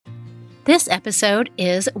This episode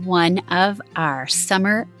is one of our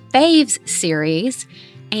Summer Faves series,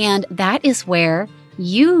 and that is where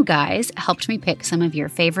you guys helped me pick some of your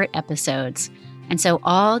favorite episodes. And so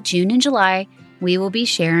all June and July, we will be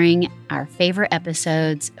sharing our favorite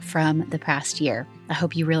episodes from the past year. I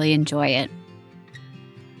hope you really enjoy it.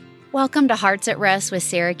 Welcome to Hearts at Rest with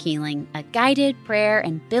Sarah Keeling, a guided prayer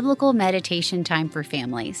and biblical meditation time for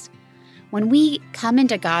families. When we come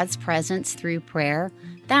into God's presence through prayer,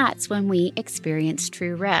 that's when we experience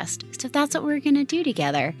true rest. So that's what we're going to do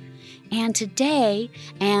together. And today,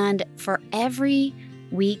 and for every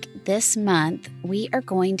week this month, we are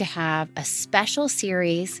going to have a special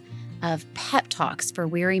series of pep talks for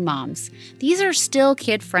weary moms. These are still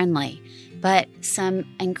kid-friendly, but some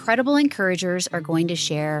incredible encouragers are going to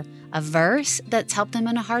share a verse that's helped them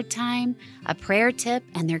in a hard time, a prayer tip,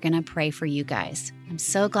 and they're going to pray for you guys. I'm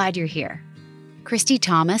so glad you're here. Christy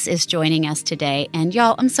Thomas is joining us today, and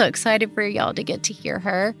y'all, I'm so excited for y'all to get to hear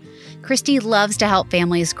her. Christy loves to help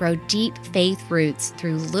families grow deep faith roots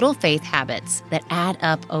through little faith habits that add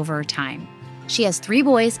up over time. She has 3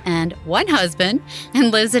 boys and 1 husband and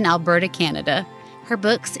lives in Alberta, Canada. Her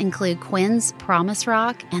books include Quinn's Promise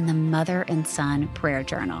Rock and the Mother and Son Prayer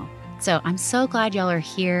Journal. So I'm so glad y'all are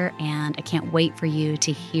here, and I can't wait for you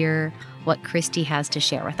to hear what Christy has to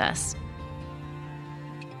share with us.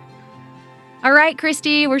 All right,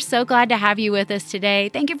 Christy, we're so glad to have you with us today.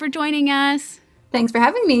 Thank you for joining us. Thanks for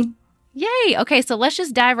having me. Yay. Okay, so let's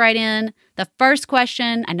just dive right in. The first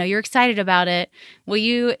question, I know you're excited about it. Will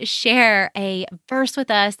you share a verse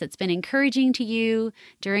with us that's been encouraging to you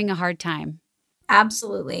during a hard time?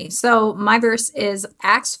 Absolutely. So my verse is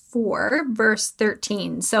Acts 4, verse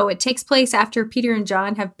 13. So it takes place after Peter and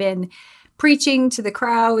John have been preaching to the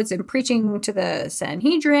crowds and preaching to the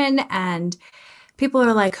Sanhedrin, and people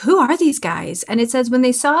are like, who are these guys? And it says, when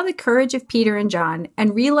they saw the courage of Peter and John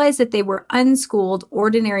and realized that they were unschooled,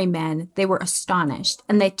 ordinary men, they were astonished.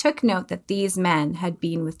 And they took note that these men had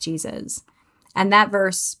been with Jesus. And that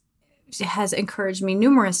verse has encouraged me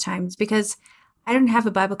numerous times because I didn't have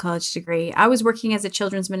a Bible college degree. I was working as a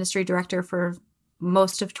children's ministry director for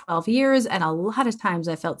most of 12 years. And a lot of times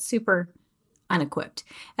I felt super unequipped.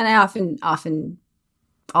 And I often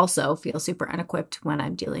also feel super unequipped when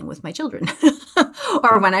I'm dealing with my children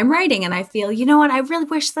or when I'm writing and I feel, you know what, I really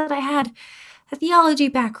wish that I had a theology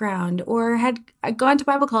background or had gone to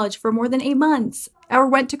Bible college for more than 8 months or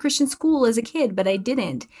went to Christian school as a kid, but I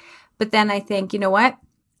didn't. But then I think, you know what,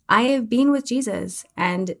 I have been with Jesus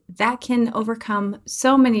and that can overcome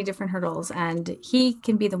so many different hurdles, and he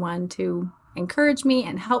can be the one to encourage me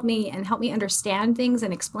and help me understand things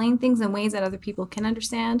and explain things in ways that other people can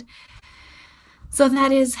understand. So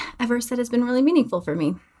that is a verse that has been really meaningful for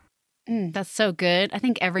me. That's so good. I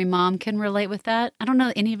think every mom can relate with that. I don't know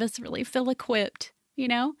that any of us really feel equipped,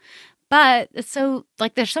 but it's so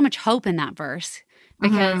there's so much hope in that verse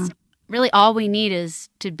because really all we need is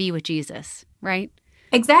to be with Jesus, right?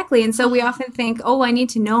 Exactly. And so we often think, oh, I need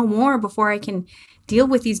to know more before I can deal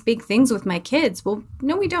with these big things with my kids. Well,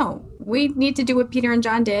 no, we don't. We need to do what Peter and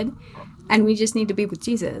John did. And we just need to be with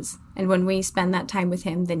Jesus. And when we spend that time with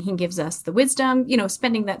him, then he gives us the wisdom.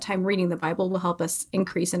 Spending that time reading the Bible will help us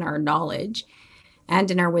increase in our knowledge and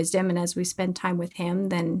in our wisdom. And as we spend time with him,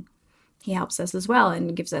 then he helps us as well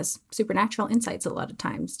and gives us supernatural insights a lot of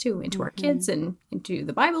times too, into our kids and into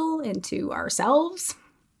the Bible, into ourselves.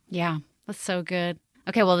 Yeah, that's so good.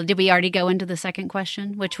 Okay, well, did we already go into the second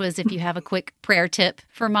question, which was if you have a quick prayer tip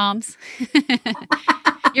for moms?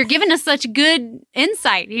 You're giving us such good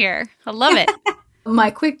insight here. I love it.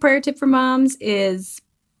 My quick prayer tip for moms is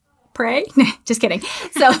pray. Just kidding.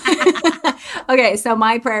 So, okay, so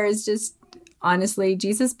my prayer is just honestly,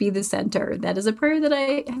 Jesus be the center. That is a prayer that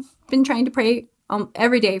I have been trying to pray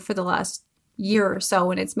every day for the last year or so,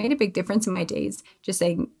 and it's made a big difference in my days. Just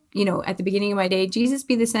saying, at the beginning of my day, Jesus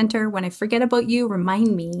be the center. When I forget about you,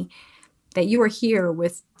 remind me that you are here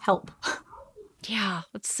with help. Yeah,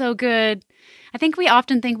 that's so good. I think we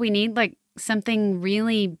often think we need something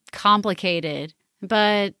really complicated,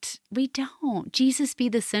 but we don't. Jesus be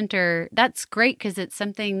the center. That's great because it's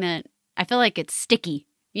something that I feel like it's sticky,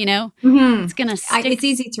 It's going to stick. It's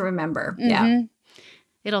easy to remember. Mm-hmm. Yeah.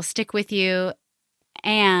 It'll stick with you,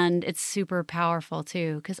 and it's super powerful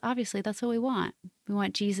too because obviously that's what we want. We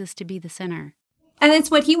want Jesus to be the center. And it's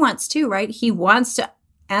what he wants too, right? He wants to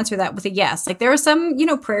answer that with a yes. There are some,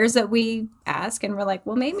 prayers that we ask and we're like,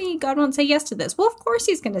 well, maybe God won't say yes to this. Well, of course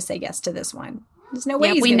he's going to say yes to this one. There's no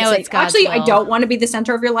way he's going to say, actually, I don't want to be the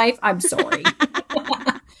center of your life. I'm sorry.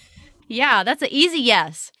 Yeah, that's an easy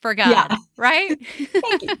yes for God, right?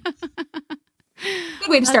 Thank you. Good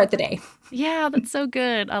way to start the day. Yeah, that's so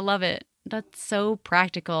good. I love it. That's so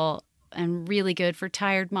practical. and really good for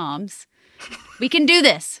tired moms. We can do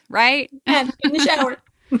this, right? And in the shower.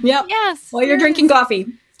 Yep. Yes. While you're drinking coffee.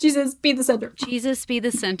 Jesus, be the center. Jesus be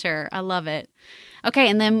the center. I love it. Okay,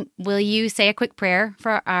 and then will you say a quick prayer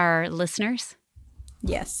for our listeners?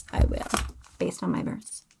 Yes, I will, based on my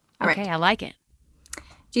verse. All okay, right. I like it.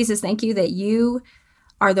 Jesus, thank you that you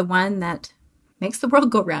are the one that makes the world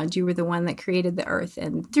go round. You were the one that created the earth,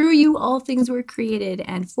 and through you all things were created,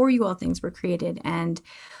 and for you all things were created. And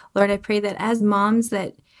Lord, I pray that as moms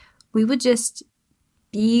that we would just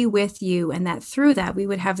be with you, and that through that we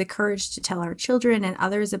would have the courage to tell our children and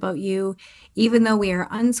others about you, even though we are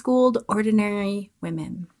unschooled, ordinary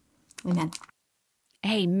women. Amen.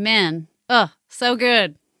 Amen. Oh, so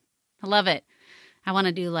good. I love it. I want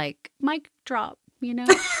to do like mic drop, you know?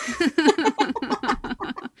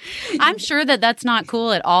 I'm sure that that's not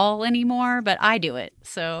cool at all anymore, but I do it.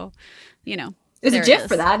 So, you know. There's a GIF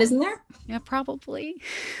for that, isn't there? Yeah, probably.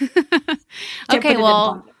 Okay,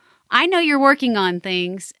 well, I know you're working on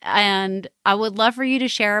things, and I would love for you to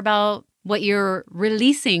share about what you're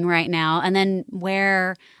releasing right now and then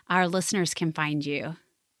where our listeners can find you.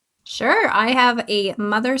 Sure. I have a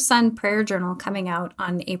mother-son prayer journal coming out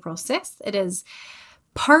on April 6th. It is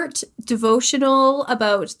part devotional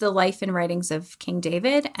about the life and writings of King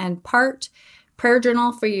David, and part prayer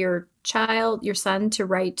journal for your child, your son, to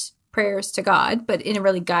write prayers to God, but in a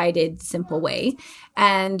really guided, simple way.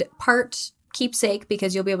 And part keepsake,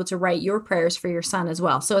 because you'll be able to write your prayers for your son as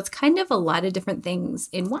well. So it's kind of a lot of different things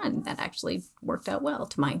in one that actually worked out well,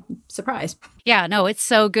 to my surprise. Yeah, no, it's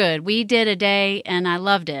so good. We did a day and I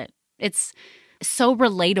loved it. It's so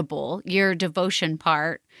relatable, your devotion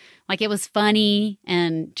part. Like, it was funny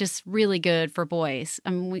and just really good for boys. I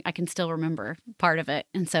mean, I can still remember part of it.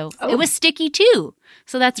 And so it was sticky too.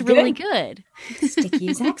 So that's really good. Sticky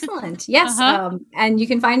is excellent. Yes. And you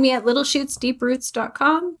can find me at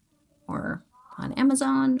littleshootsdeeproots.com or on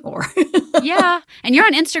Amazon or. Yeah. And you're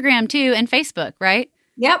on Instagram too and Facebook, right?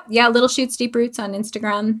 Yep. Yeah. Little Shoots Deep Roots on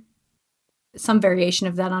Instagram. Some variation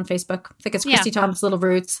of that on Facebook. I think it's Christy Thomas Little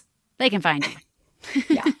Roots. They can find you.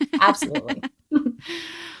 Yeah, absolutely.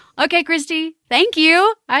 Okay, Christy. Thank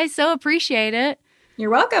you. I so appreciate it. You're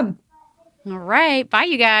welcome. All right. Bye,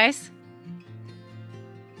 you guys.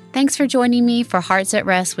 Thanks for joining me for Hearts at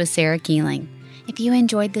Rest with Sarah Keeling. If you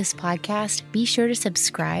enjoyed this podcast, be sure to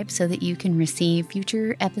subscribe so that you can receive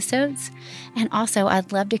future episodes. And also,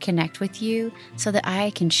 I'd love to connect with you so that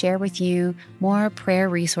I can share with you more prayer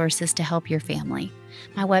resources to help your family.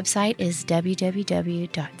 My website is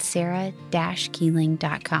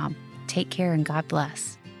www.sarah-keeling.com. Take care and God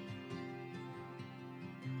bless.